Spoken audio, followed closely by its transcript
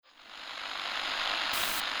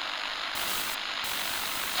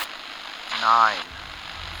9,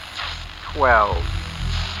 12,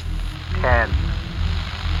 10,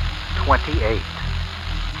 28,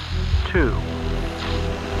 2,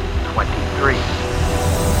 23.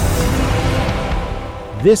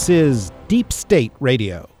 This is Deep State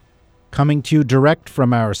Radio, coming to you direct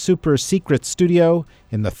from our super-secret studio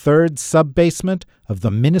in the third sub-basement of the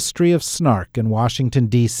Ministry of Snark in Washington,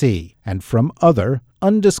 D.C., and from other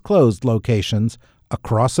undisclosed locations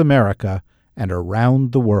across America and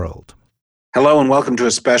around the world. Hello and welcome to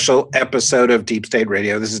a special episode of Deep State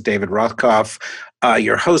Radio. This is David Rothkopf,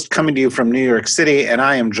 your host, coming to you from New York City, and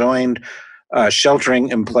I am joined sheltering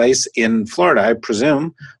in place in Florida, I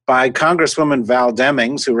presume, by Congresswoman Val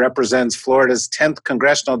Demings, who represents Florida's 10th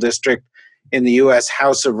Congressional District in the U.S.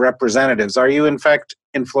 House of Representatives. Are you, in fact,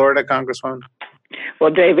 in Florida, Congresswoman?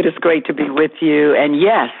 Well, David, it's great to be with you. And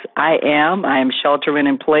yes, I am. I am sheltering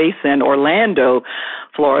in place in Orlando,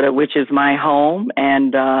 Florida, which is my home,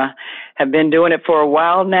 and have been doing it for a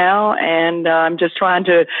while now. And I'm just trying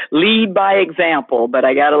to lead by example, but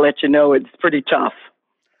I got to let you know it's pretty tough.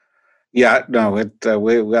 Yeah, no,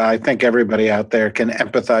 I think everybody out there can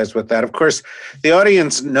empathize with that. Of course, the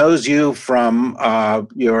audience knows you from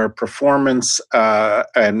your performance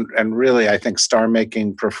and really, I think,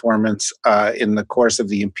 star-making performance in the course of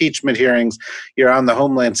the impeachment hearings. You're on the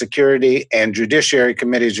Homeland Security and Judiciary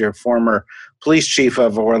Committees. You're former police chief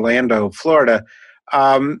of Orlando, Florida.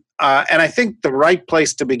 And I think the right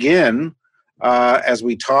place to begin as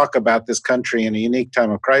we talk about this country in a unique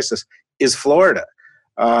time of crisis is Florida.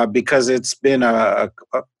 Because it's been a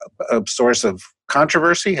source of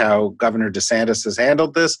controversy how Governor DeSantis has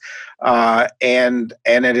handled this, and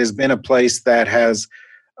it has been a place that has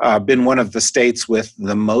been one of the states with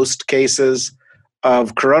the most cases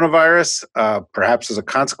of coronavirus, perhaps as a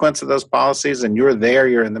consequence of those policies. And you're there;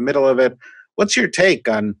 you're in the middle of it. What's your take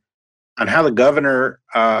on how the governor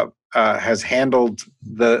has handled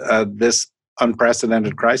this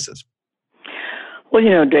unprecedented crisis? Well, you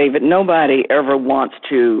know, David, nobody ever wants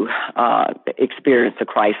to experience a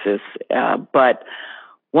crisis. But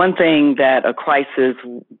one thing that a crisis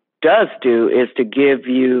does do is to give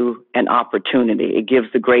you an opportunity. It gives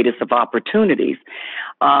the greatest of opportunities.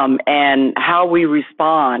 And how we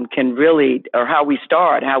respond can really, or how we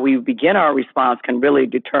start, how we begin our response can really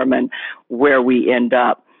determine where we end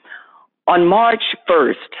up. On March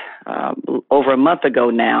 1st, over a month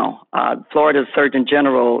ago now, Florida's Surgeon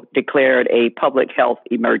General declared a public health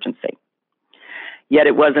emergency. Yet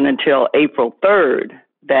it wasn't until April 3rd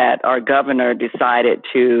that our governor decided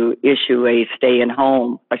to issue a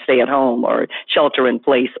stay-at-home or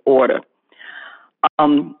shelter-in-place order.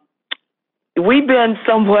 We've been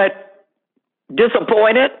somewhat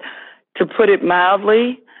disappointed, to put it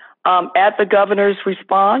mildly, at the governor's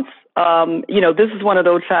response. This is one of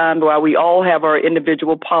those times where we all have our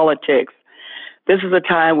individual politics. This is a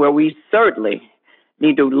time where we certainly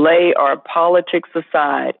need to lay our politics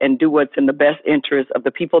aside and do what's in the best interest of the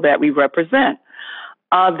people that we represent.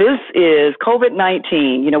 This is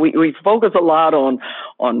COVID-19. We focus a lot on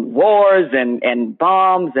wars and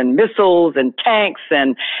bombs and missiles and tanks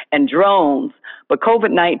and drones. But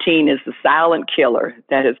COVID-19 is the silent killer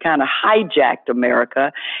that has kind of hijacked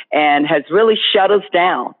America and has really shut us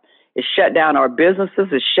down. It's shut down our businesses.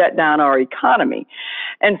 It's shut down our economy.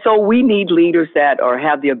 And so we need leaders that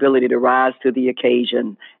have the ability to rise to the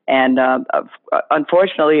occasion. And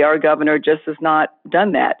unfortunately, our governor just has not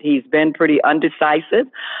done that. He's been pretty undecisive.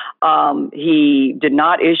 He did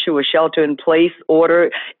not issue a shelter-in-place order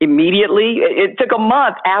immediately. It took a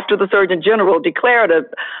month after the Surgeon General declared a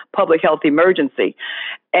public health emergency.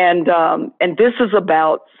 And this is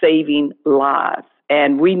about saving lives.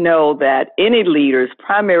 And we know that any leader's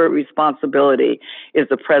primary responsibility is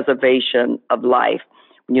the preservation of life.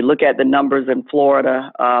 When you look at the numbers in Florida,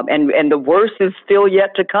 and the worst is still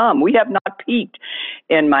yet to come. We have not peaked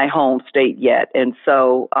in my home state yet. And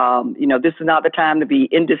so, this is not the time to be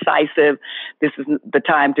indecisive. This is the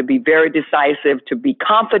time to be very decisive, to be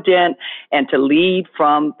confident, and to lead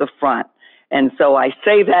from the front. And so I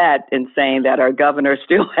say that in saying that our governor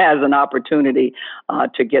still has an opportunity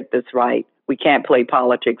to get this right. We can't play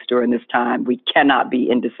politics during this time. We cannot be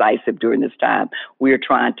indecisive during this time. We are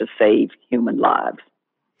trying to save human lives.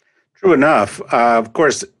 True enough. Of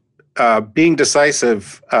course, being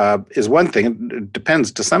decisive is one thing. It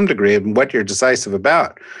depends to some degree on what you're decisive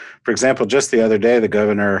about. For example, just the other day, the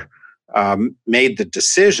governor made the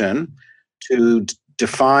decision to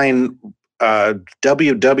define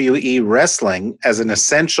WWE wrestling as an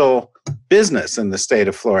essential business in the state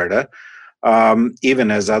of Florida, even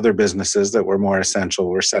as other businesses that were more essential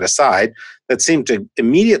were set aside. That seemed to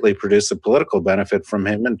immediately produce a political benefit from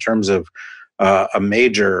him in terms of a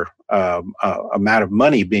major amount of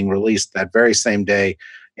money being released that very same day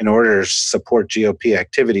in order to support GOP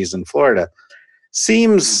activities in Florida.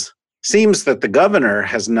 Seems that the governor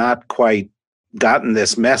has not quite gotten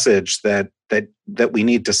this message that we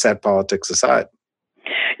need to set politics aside.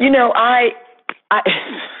 I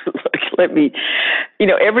let me,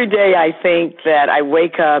 every day I think that I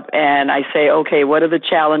wake up and I say, okay, what are the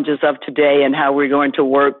challenges of today and how we're going to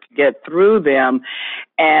work to get through them?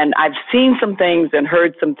 And I've seen some things and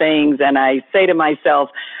heard some things, and I say to myself,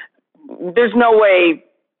 there's no way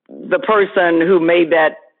the person who made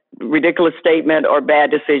that ridiculous statement or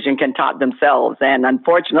bad decision can top themselves. And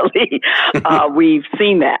unfortunately, we've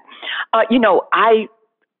seen that.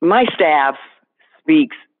 My staff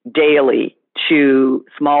speaks daily to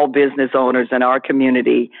small business owners in our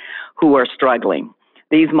community who are struggling.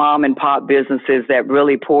 These mom and pop businesses that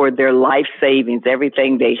really poured their life savings,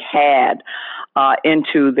 everything they had,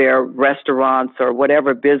 into their restaurants or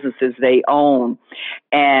whatever businesses they own.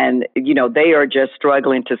 And, they are just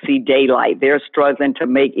struggling to see daylight. They're struggling to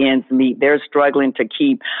make ends meet. They're struggling to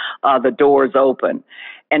keep the doors open.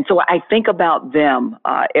 And so I think about them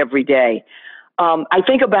every day. I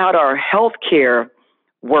think about our healthcare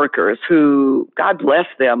workers who, God bless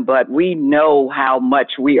them, but we know how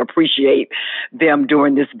much we appreciate them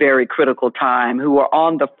during this very critical time, who are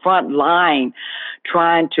on the front line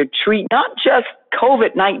trying to treat not just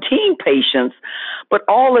COVID-19 patients, but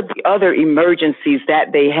all of the other emergencies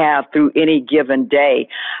that they have through any given day.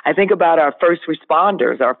 I think about our first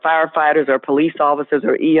responders, our firefighters, our police officers,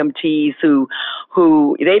 our EMTs who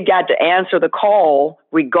they've got to answer the call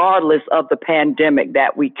regardless of the pandemic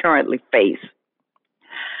that we currently face.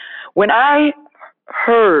 When I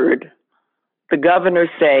heard the governor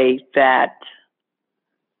say that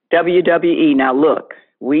WWE, now look,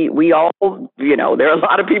 we all, there are a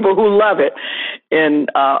lot of people who love it in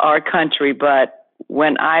our country, but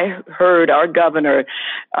when I heard our governor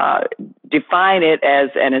define it as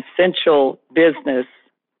an essential business,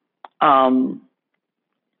 I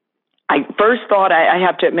first thought, I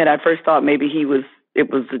have to admit, maybe it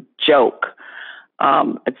was a joke.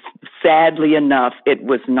 Sadly enough, it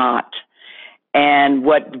was not. And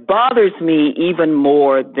what bothers me even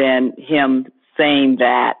more than him saying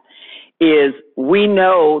that is we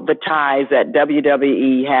know the ties that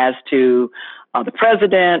WWE has to the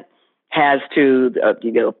president, has to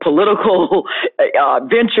political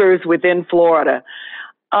ventures within Florida.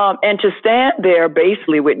 And to stand there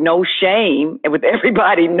basically with no shame and with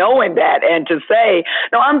everybody knowing that and to say,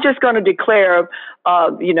 no, I'm just going to declare,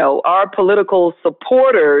 our political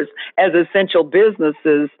supporters as essential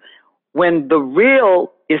businesses when the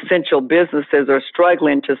real essential businesses are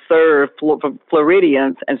struggling to serve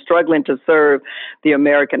Floridians and struggling to serve the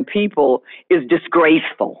American people is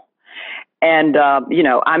disgraceful. And,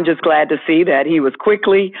 I'm just glad to see that he was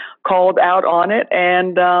quickly called out on it.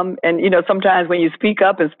 And sometimes when you speak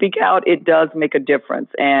up and speak out, it does make a difference.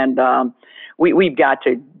 And we've got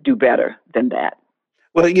to do better than that.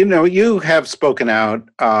 Well, you have spoken out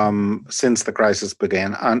since the crisis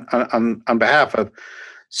began on behalf of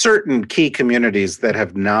certain key communities that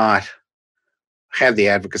have not had the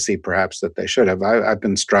advocacy perhaps that they should have. I've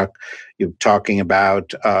been struck you talking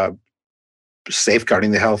about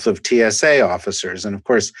safeguarding the health of TSA officers. And of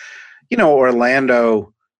course,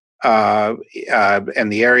 Orlando and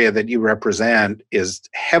the area that you represent is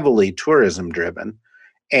heavily tourism driven,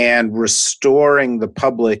 and restoring the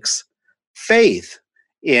public's faith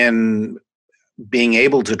in being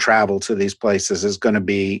able to travel to these places is going to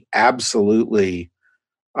be absolutely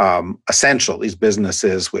essential. These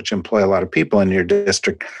businesses, which employ a lot of people in your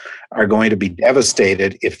district, are going to be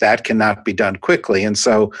devastated if that cannot be done quickly. And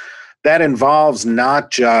so that involves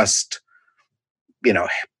not just,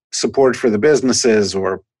 support for the businesses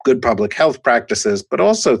or good public health practices, but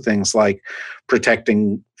also things like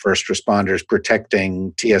protecting first responders,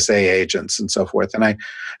 protecting TSA agents, and so forth. And I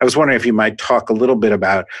was wondering if you might talk a little bit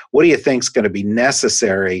about what do you think is going to be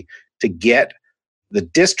necessary to get the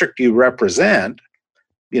district you represent,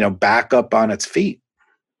 back up on its feet.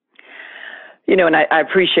 And I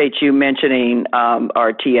appreciate you mentioning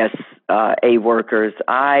our TSA workers.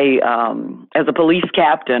 As a police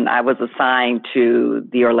captain, I was assigned to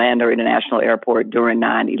the Orlando International Airport during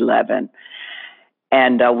 9/11.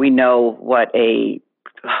 And we know what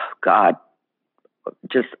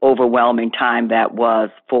just overwhelming time that was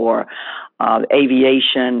for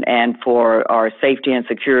aviation and for our safety and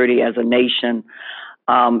security as a nation.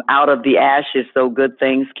 Out of the ashes, so good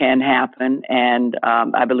things can happen. And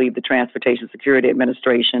I believe the Transportation Security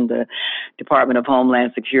Administration, the Department of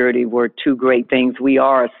Homeland Security were two great things. We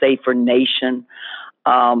are a safer nation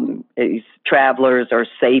These travelers are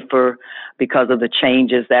safer because of the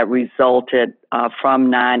changes that resulted from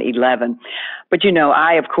 9/11. But,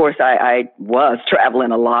 I was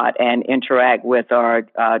traveling a lot and interact with our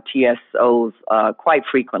TSOs quite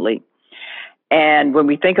frequently. And when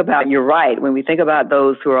we think about, you're right, when we think about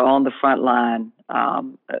those who are on the front line,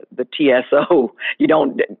 the TSO, you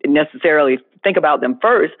don't necessarily think about them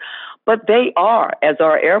first, but they are, as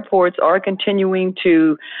our airports are continuing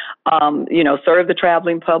to, serve the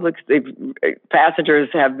traveling public. Passengers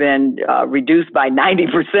have been reduced by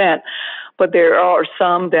 90%, but there are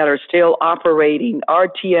some that are still operating. Our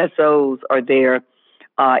TSOs are there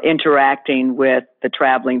interacting with the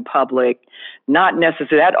traveling public. Not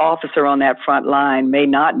necessarily, that officer on that front line may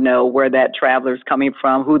not know where that traveler is coming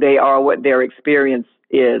from, who they are, what their experience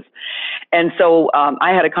is. And so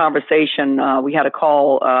I had a conversation, we had a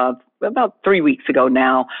call about 3 weeks ago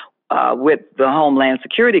now with the Homeland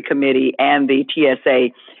Security Committee and the TSA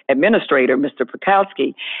administrator, Mr.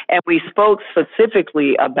 Pukowski, and we spoke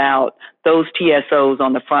specifically about those TSOs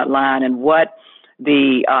on the front line and what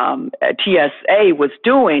the TSA was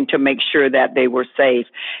doing to make sure that they were safe.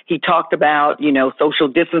 He talked about, social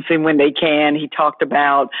distancing when they can. He talked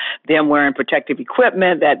about them wearing protective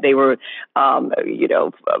equipment, that they were,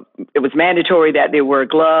 it was mandatory that they wear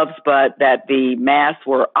gloves, but that the masks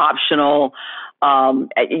were optional.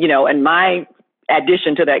 And my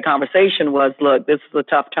addition to that conversation was, look, this is a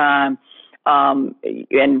tough time.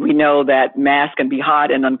 And we know that masks can be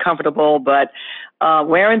hot and uncomfortable, but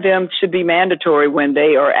wearing them should be mandatory when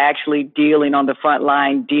they are actually dealing on the front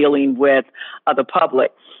line, dealing with the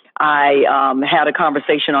public. I had a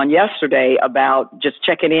conversation on yesterday about just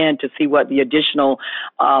checking in to see what the additional,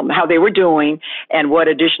 how they were doing and what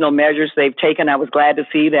additional measures they've taken. I was glad to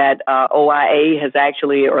see that OIA has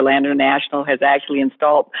actually, Orlando International has actually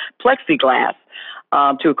installed plexiglass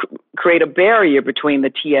to create a barrier between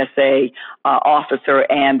the TSA officer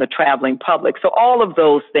and the traveling public. So all of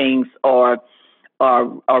those things are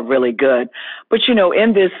really good. But,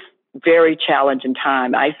 in this very challenging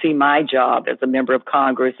time, I see my job as a member of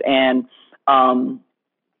Congress and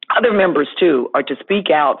other members, too, are to speak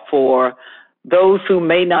out for those who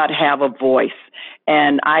may not have a voice.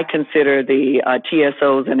 And I consider the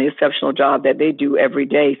TSOs and the exceptional job that they do every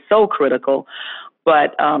day so critical.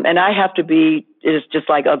 But and I have to be, it's just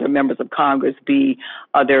like other members of Congress, be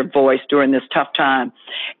their voice during this tough time.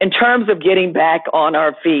 In terms of getting back on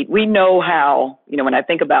our feet, we know how, when I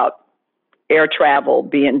think about air travel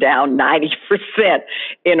being down 90%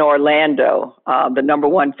 in Orlando, the number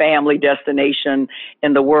one family destination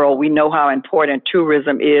in the world, we know how important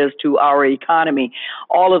tourism is to our economy.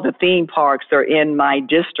 All of the theme parks are in my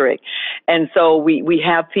district. And so we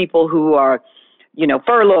have people who are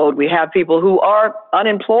furloughed. We have people who are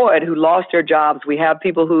unemployed, who lost their jobs. We have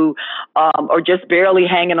people who are just barely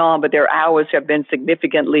hanging on, but their hours have been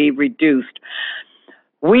significantly reduced.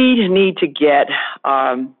 We need to get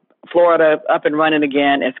Florida up and running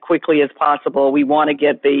again as quickly as possible. We want to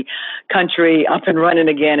get the country up and running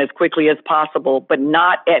again as quickly as possible, but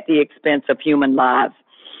not at the expense of human lives.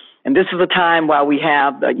 And this is a time while we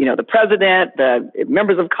have the president, the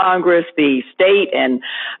members of Congress, the state and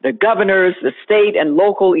the governors, the state and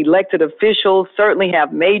local elected officials certainly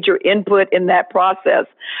have major input in that process.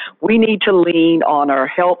 We need to lean on our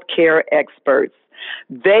healthcare experts.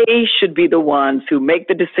 They should be the ones who make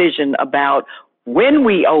the decision about when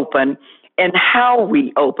we open and how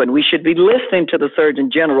we open. We should be listening to the Surgeon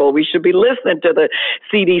General. We should be listening to the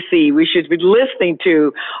CDC. We should be listening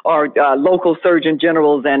to our local Surgeon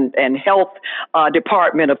Generals and health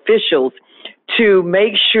department officials to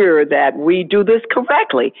make sure that we do this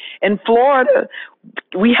correctly. In Florida,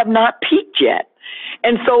 we have not peaked yet.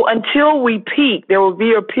 And so until we peak, there will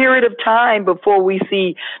be a period of time before we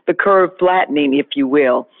see the curve flattening, if you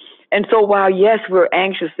will. And so while, yes, we're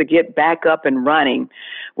anxious to get back up and running,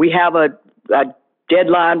 we have a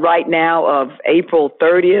deadline right now of April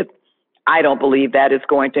 30th. I don't believe that is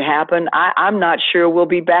going to happen. I'm not sure we'll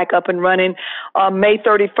be back up and running May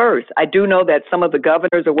 31st. I do know that some of the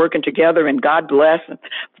governors are working together, and God bless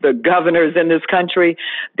the governors in this country.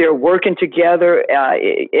 They're working together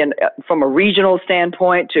from a regional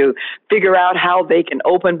standpoint to figure out how they can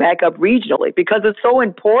open back up regionally, because it's so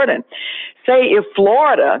important. Say if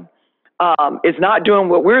Florida is not doing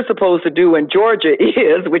what we're supposed to do and Georgia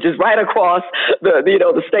is, which is right across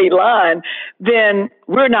the state line, then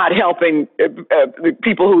we're not helping the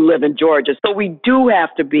people who live in Georgia. So we do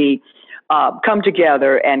have to come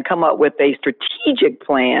together and come up with a strategic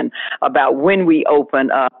plan about when we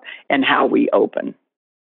open up and how we open.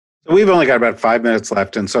 So we've only got about 5 minutes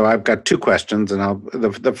left, and so I've got two questions, and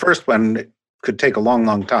the first one could take a long,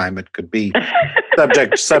 long time. It could be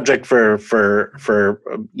subject for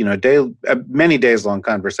many days long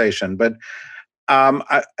conversation. But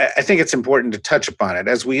I think it's important to touch upon it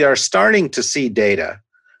as we are starting to see data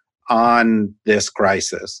on this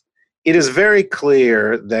crisis. It is very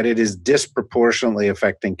clear that it is disproportionately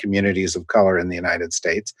affecting communities of color in the United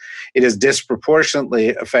States. It is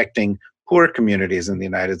disproportionately affecting poor communities in the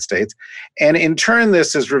United States. And in turn,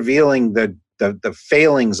 this is revealing the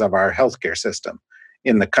failings of our healthcare system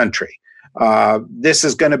in the country. This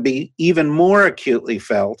is going to be even more acutely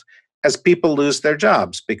felt as people lose their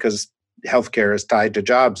jobs because healthcare is tied to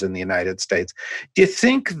jobs in the United States. Do you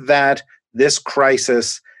think that this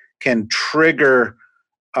crisis can trigger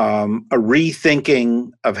a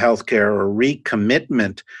rethinking of healthcare or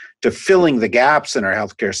recommitment to filling the gaps in our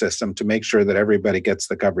healthcare system to make sure that everybody gets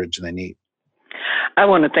the coverage they need? I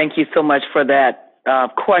want to thank you so much for that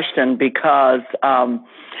question because, I'm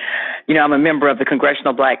a member of the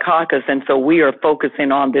Congressional Black Caucus, and so we are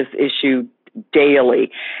focusing on this issue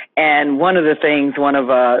daily. And one of the things one of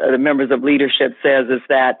the members of leadership says is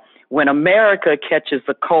that when America catches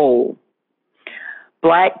a cold,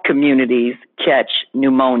 Black communities catch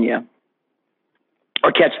pneumonia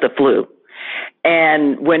or catch the flu.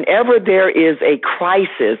 And whenever there is a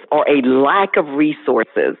crisis or a lack of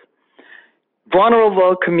resources,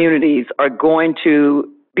 vulnerable communities are going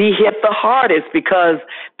to be hit the hardest because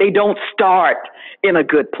they don't start in a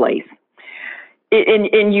good place.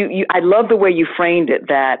 I love the way you framed it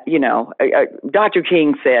that, Dr.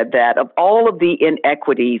 King said that of all of the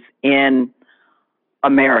inequities in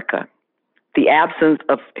America, the absence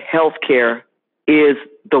of health care is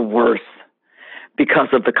the worst because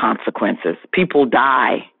of the consequences. People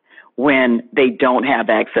die when they don't have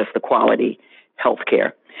access to quality health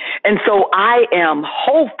care. And so I am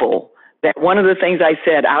hopeful that one of the things I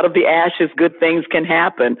said, out of the ashes, good things can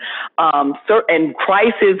happen. And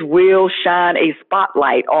crisis will shine a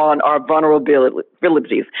spotlight on our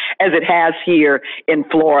vulnerabilities, as it has here in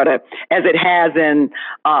Florida, as it has in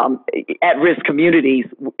at-risk communities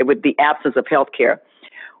with the absence of health care.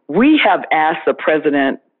 We have asked the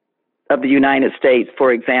President of the United States,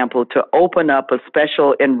 for example, to open up a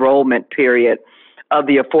special enrollment period of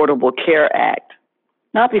the Affordable Care Act.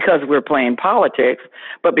 Not because we're playing politics,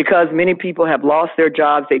 but because many people have lost their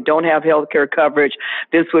jobs. They don't have health care coverage.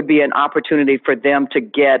 This would be an opportunity for them to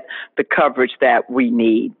get the coverage that we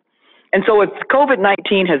need. And so if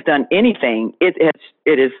COVID-19 has done anything, it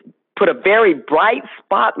has put a very bright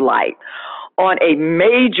spotlight on a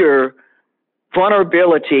major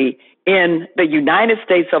vulnerability in the United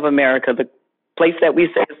States of America, the place that we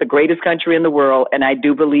say is the greatest country in the world, and I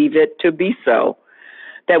do believe it to be so,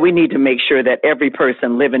 that we need to make sure that every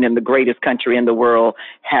person living in the greatest country in the world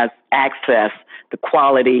has access to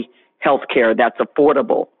quality health care that's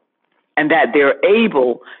affordable, and that they're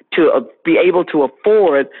able to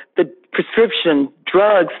afford the prescription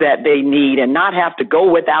drugs that they need and not have to go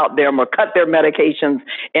without them or cut their medications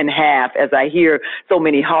in half, as I hear so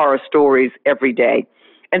many horror stories every day.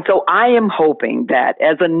 And so I am hoping that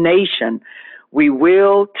as a nation, we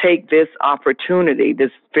will take this opportunity,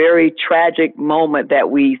 this very tragic moment that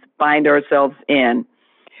we find ourselves in,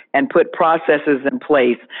 and put processes in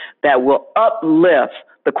place that will uplift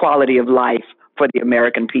the quality of life for the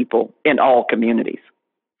American people in all communities.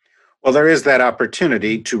 Well, there is that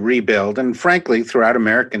opportunity to rebuild. And frankly, throughout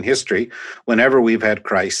American history, whenever we've had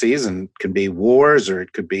crises, and it can be wars or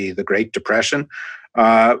it could be the Great Depression,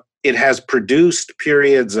 it has produced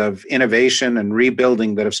periods of innovation and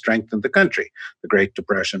rebuilding that have strengthened the country. The Great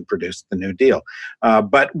Depression produced the New Deal.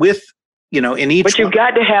 But you've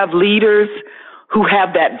got to have leaders who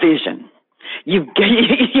have that vision. You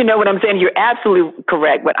know what I'm saying? You're absolutely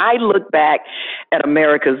correct. When I look back at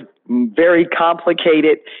America's very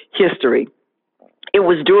complicated history, it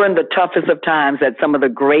was during the toughest of times that some of the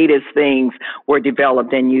greatest things were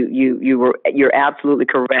developed, and you're absolutely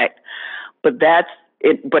correct.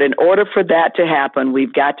 But in order for that to happen,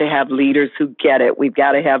 we've got to have leaders who get it. We've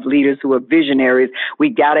got to have leaders who are visionaries.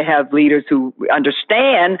 We've got to have leaders who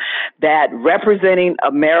understand that representing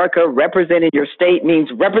America, representing your state, means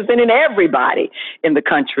representing everybody in the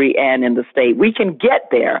country and in the state. We can get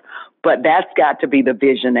there, but that's got to be the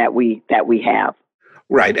vision that we have.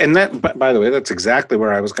 Right. And that, by the way, that's exactly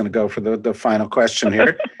where I was going to go for the final question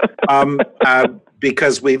here,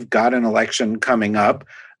 because we've got an election coming up,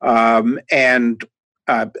 and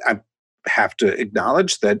I have to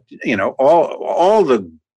acknowledge that, all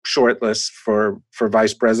the shortlists for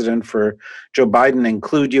vice president for Joe Biden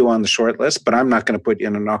include you on the shortlist, but I'm not going to put you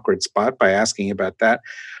in an awkward spot by asking about that.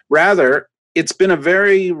 Rather, it's been a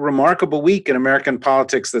very remarkable week in American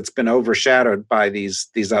politics that's been overshadowed by these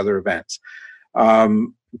other events.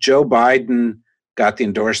 Joe Biden got the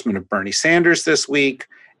endorsement of Bernie Sanders this week,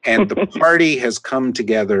 and the party has come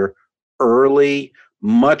together early,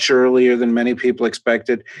 much earlier than many people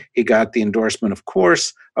expected. He got the endorsement, of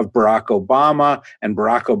course, of Barack Obama, and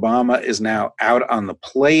Barack Obama is now out on the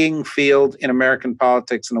playing field in American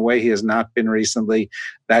politics in a way he has not been recently.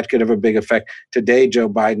 That could have a big effect. Today, Joe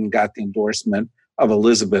Biden got the endorsement of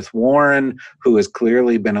Elizabeth Warren, who has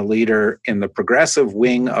clearly been a leader in the progressive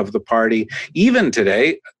wing of the party. Even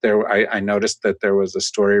today, I noticed that there was a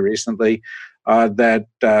story recently that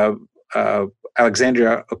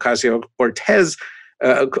Alexandria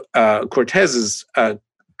Ocasio-Cortez's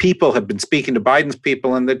people have been speaking to Biden's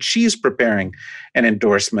people, and that she's preparing an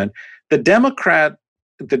endorsement. The Democratic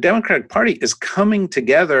Party is coming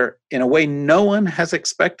together in a way no one has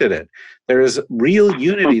expected it. There is real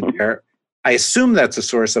unity there. I assume that's a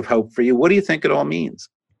source of hope for you. What do you think it all means?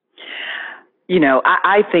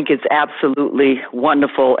 I think it's absolutely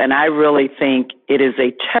wonderful, and I really think it is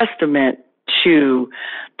a testament to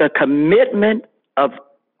the commitment of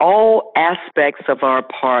all aspects of our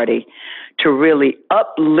party to really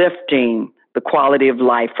uplifting the quality of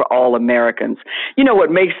life for all Americans. What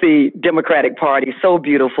makes the Democratic Party so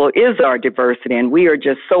beautiful is our diversity, and we are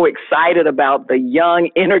just so excited about the young,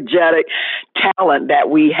 energetic talent that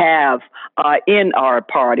we have in our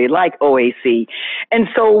party, like OAC. And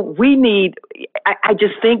so I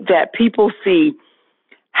just think that people see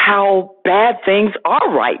how bad things are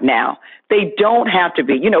right now. They don't have to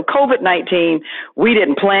be. COVID-19, we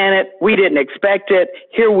didn't plan it. We didn't expect it.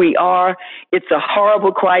 Here we are. It's a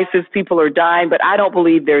horrible crisis. People are dying, but I don't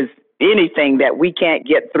believe there's anything that we can't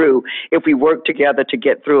get through if we work together to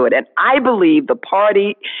get through it. And I believe the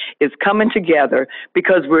party is coming together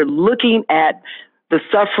because we're looking at the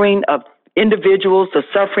suffering of individuals, the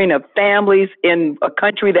suffering of families in a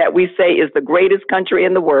country that we say is the greatest country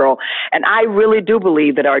in the world. And I really do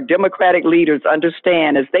believe that our Democratic leaders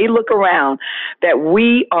understand as they look around that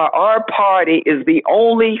our party is the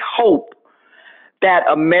only hope that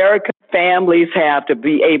American families have to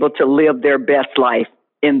be able to live their best life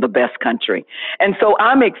in the best country. And so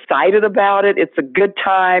I'm excited about it. It's a good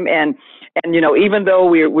time. And even though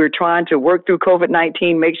we're trying to work through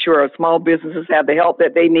COVID-19, make sure our small businesses have the help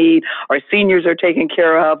that they need, our seniors are taken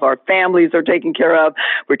care of, our families are taken care of.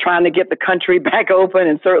 We're trying to get the country back open,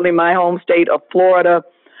 and certainly my home state of Florida.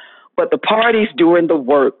 But the party's doing the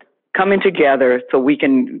work, coming together so we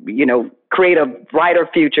can, create a brighter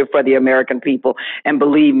future for the American people. And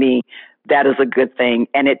believe me, that is a good thing.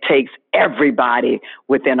 And it takes everybody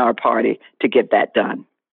within our party to get that done.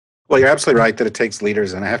 Well, you're absolutely right that it takes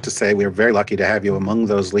leaders, and I have to say we are very lucky to have you among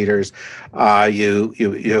those leaders. You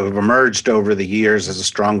have emerged over the years as a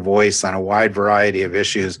strong voice on a wide variety of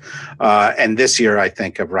issues, and this year I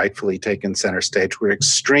think have rightfully taken center stage. We're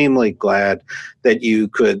extremely glad that you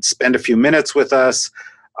could spend a few minutes with us,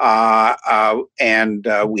 and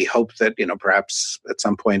we hope that perhaps at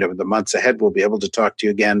some point over the months ahead we'll be able to talk to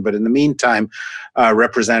you again. But in the meantime,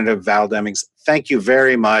 Representative Val Demings, thank you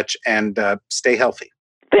very much, and stay healthy.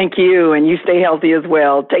 Thank you, and you stay healthy as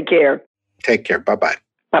well. Take care. Take care. Bye-bye.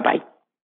 Bye-bye.